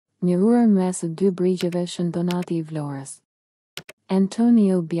Njohuar mes dy brigjeve shëndonati I Vlorës.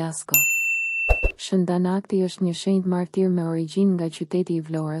 Antonio Biasco. Shëndanakti është një shenjtë martir me origjinë nga qyteti I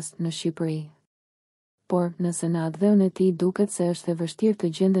Vlorës në Shqipëri. Por, nëse në atë e tij duket se është e vështirë të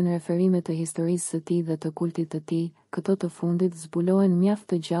gjenden referime të historisë së tij dhe të kultit të tij, këto të fundit zbulohen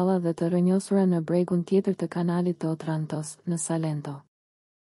mjaft të gjalla dhe të rrënjosura në bregun tjetër të kanalit të Otrantos, në Salento.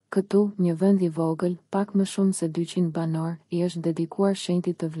 Këtu, një vend I vogël, pak më shumë se 200 banor, I është dedikuar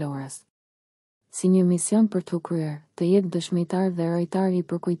shenjtit të Vlorës. Si një mision për të kryer, të jetë dëshmitar dhe rojtar I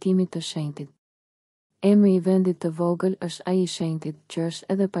përkujtimit të shenjtit. Emri I vendit të vogël është ai I shenjtit, që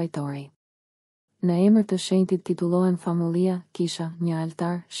është edhe pajtori. Në emër të shenjtit titullohen famullia, kisha, një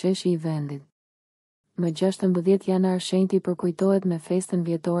altar, sheshi I vendit. Më 16 janar shenjti përkujtohet me festën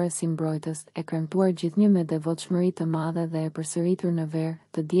vjetore si mbrojtës, e kremtuar gjithnjë me devotshmëri të madhe dhe e përsëritur në verë,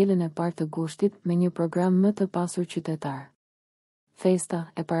 të dielën e parë të gushtit, me një program më të pasur qytetar. Festa,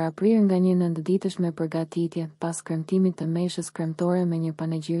 e paraprirë nga një nëntëditësh me përgatitje, pas kremtimit të meshës kremtore me një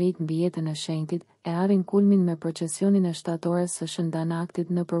panegjirik mbi jetën e shenjtit, e arrin kulmin me procesionin e shtatores së shëndanaktit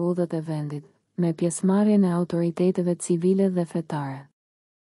në udhët e vendit, me pjesëmarrjen e autoriteteve civile dhe fetare.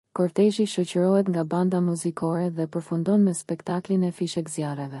 Kortezhi shoqërohet nga banda muzikore dhe përfundon me spektaklin e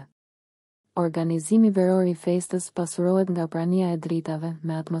fishekzjarreve. Organizimi veror I festës pasurohet nga prania e dritave,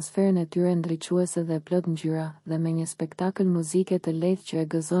 me atmosferën e tyre ndriçuese dhe plot ngjyra, dhe me një spektakël muzike të lehtë që e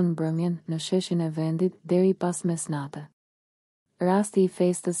gëzon mbrëmjen në sheshin e vendit deri pas mesnate. Rasti I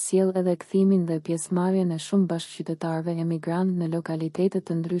festës sjell edhe kthimin dhe pjesëmarrjen e shumë bashkëqytetarëve emigrantë në lokalitete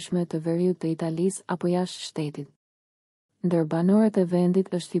të ndryshme të veriut të Italisë apo jashtë shtetit. Ndër banorët e vendit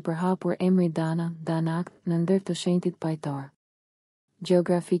është I përhapur emri Dana, Danakt, në ndër të shenjtit pajtor.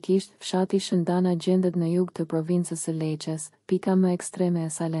 Gjeografikisht, fshati Shëndana gjendet në jug të provincës së Lecces, pika më ekstreme e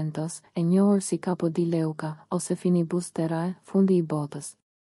Salentos, e njohur si Capo di Leuca, ose Finibus Terrae, fundi I botës.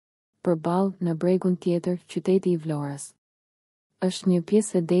 Përballë, në bregun tjetër, qyteti I Vlorës. Është një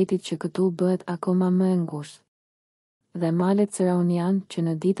pjesë e detit që këtu bëhet akoma më e ngushtë. Dhe malet Seraunian, që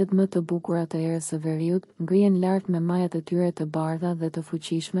në ditët më të bukura të erës së veriut, ngrihen lart me majat e tyre të bardha dhe të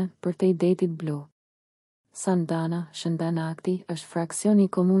fuqishme, përtej detit blu. Sandana, Shëndanakti, është fraksion I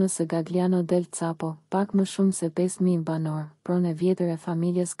komunës së Gagliano del Capo, pak më shumë se 5.000 banor, pronë e vjetër e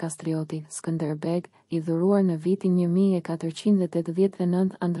familjes Kastrioti, Skënderbeg, I dhuruar në vitin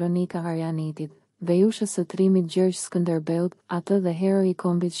 1489 Andronika Arianitit, vejushës së trimit Gjergj Skënderbeut, atë dhe hero I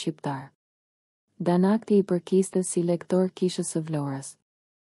kombit shqiptar. Danakti I përkiste si lektor kishës së Vlorës.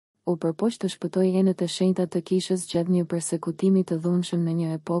 U përpoq të shpëtoi enët e shenjta të kishës gjatë një persekutimi të dhunshëm në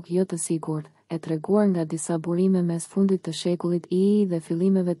një epokë jo të sigurt, e treguar nga disa burime mes fundit të shekullit I dhe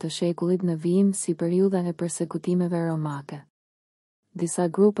fillimeve të shekullit në vijim si periudha e persekutimeve romake. Disa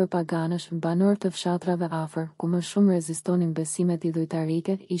grupe paganësh, banor të fshatrave afër, ku më shumë rezistonin besimet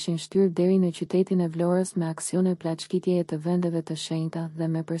idhujtarike, ishin shtyrë deri në qytetin e Vlorës me aksione plaçkitjeje të vendeve të shenjta dhe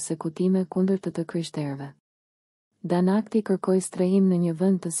me persekutime kundër të krishterëve. Danakti kërkoi strehim në një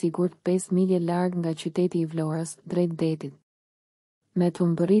vend të sigurt 5 milje larg nga qyteti I Vlorës, drejt detit. Me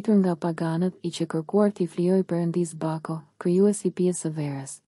të mbërritur nga paganët, I që kërkuar t'i flijoj Perëndis Bako, krijues I pjesë së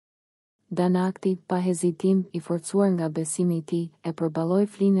verës. Danakti, pa hezitim, I forcuar nga besimi I tij, e përballoi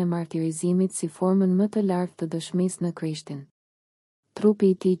flinë e martirizimit si formën më të lartë të dëshmisë në Krishtin.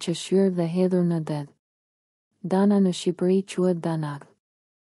 Trupi I tij qeshyer dhe hedhur në det. Dana në Shqipëri quhet Danakt.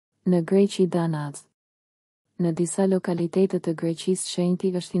 Në Greqi Danaz. Në disa lokalitete të Greqisë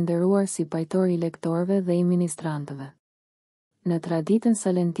shenjti është I nderuar si pajtor I lektorëve dhe I ministrantëve. Në traditën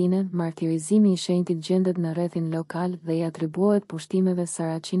salentine, martirizimi I shenjtit gjendet në rrethin lokal dhe I atribuohet pushtimeve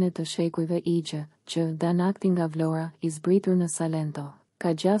saraqine të shekujve Igje, që Danakti nga Vlora, I zbritur në Salento,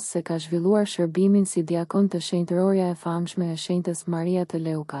 ka gjas se ka zhvilluar shërbimin si diakon të shenjtëroria e famshme e shenjtës Maria të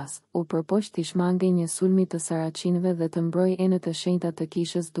Leukas, u përpoq t'i shmangej një sulmi të saraqinëve dhe të mbrojë enët e shenjta të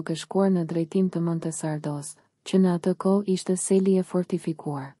kishës duke shkuar në drejtim të Montesardos, që në atë kohë ishte seli e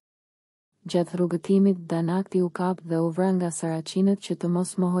fortifikuar. Gjatë rrugëtimit, Danakti u kap dhe u vra nga saraqinët që të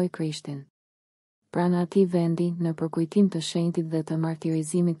mos mohoj Krishtin. Pranë atij vendi, në përkujtim të shenjtit dhe të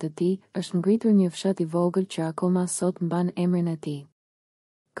martirizimit të tij, është ngritur një fshat I vogël që akoma sot mban emrin e tij.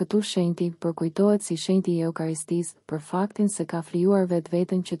 Këtu shenjti përkujtohet si shenjti I Eukaristisë, për faktin se ka flijuar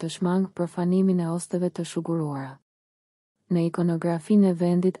vetveten që të shmang profanimin e osteve të shuguruara. Në ikonografinë e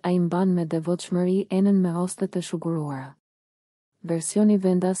vendit ai mban me devotshmëri enën me oste të shuguruara. Versioni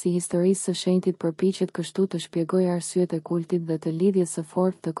vendas I historisë së shenjtit përpiqet kështu të shpjegojë arsyet e kultit dhe të lidhjes së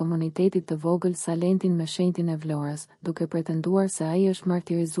fortë të komunitetit të vogël Salentin me shenjtin e Vlorës, duke pretenduar se ai është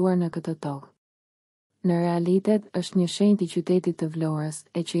martirizuar në këtë tokë. Në realitet, është një shenjtë I qytetit të Vlorës,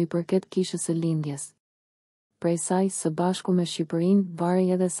 e që I përket kishës së lindjes. prej saj së bashku me Shqipërinë,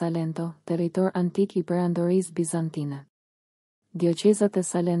 varri edhe Salento, territor antik i perandorisë bizantine. Dioqezat e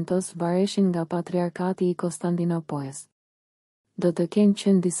Salentos vareshin nga patriarkati i Konstantinopolës. Do të kenë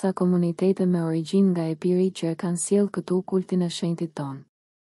qenë disa komunitete me origjinë nga Epiri që e kanë sjellë këtu kultin e shenjtit tonë.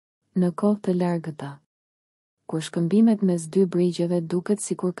 Në kohë të largëta, kur shkëmbimet mes dy brigjeve duket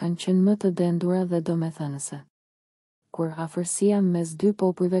sikur kanë qenë më të dendura dhe domethënëse. Kur afërsia mes dy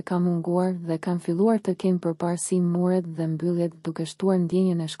popujve ka munguar dhe kanë filluar të kenë përparësi muret dhe mbylljet duke shtuar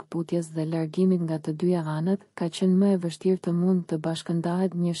ndjenjën e shkputjes dhe largimit nga të dyja anët, ka qenë më e vështirë të mund të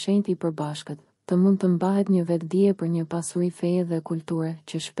bashkëndahet një shenjt i përbashkët, të mund të mbahet një vetdije për një pasuri feje dhe kulture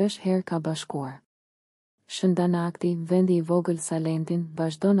që shpesh herë ka bashkuar. Shëndanakti, vendi i vogël Salentin,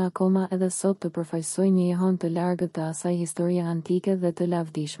 vazhdon akoma edhe sot të përfaqësojë një jehon të largët të asaj historie antike dhe të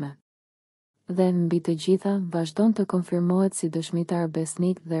lavdishme. Dhe mbi të gjitha, vazhdon të konfirmohet si dëshmitar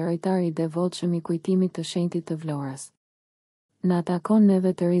besnik dhe rojtar i devotshëm i kujtimit të shenjtit të Vlorës. Na takon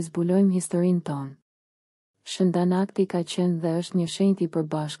neve të rizbulojmë historinë tonë. Shëndanakti ka qenë dhe është një shenjt i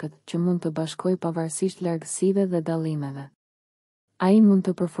përbashkët që mund të bashkojë pavarësisht largësive dhe dallimeve. Ai mund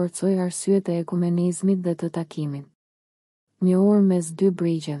të përforcojë arsyet e ekumenizmit dhe të takimit. Njohur mes dy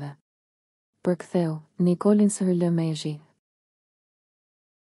brigjeve. Përktheu, Nikolin Sërlëmezhi,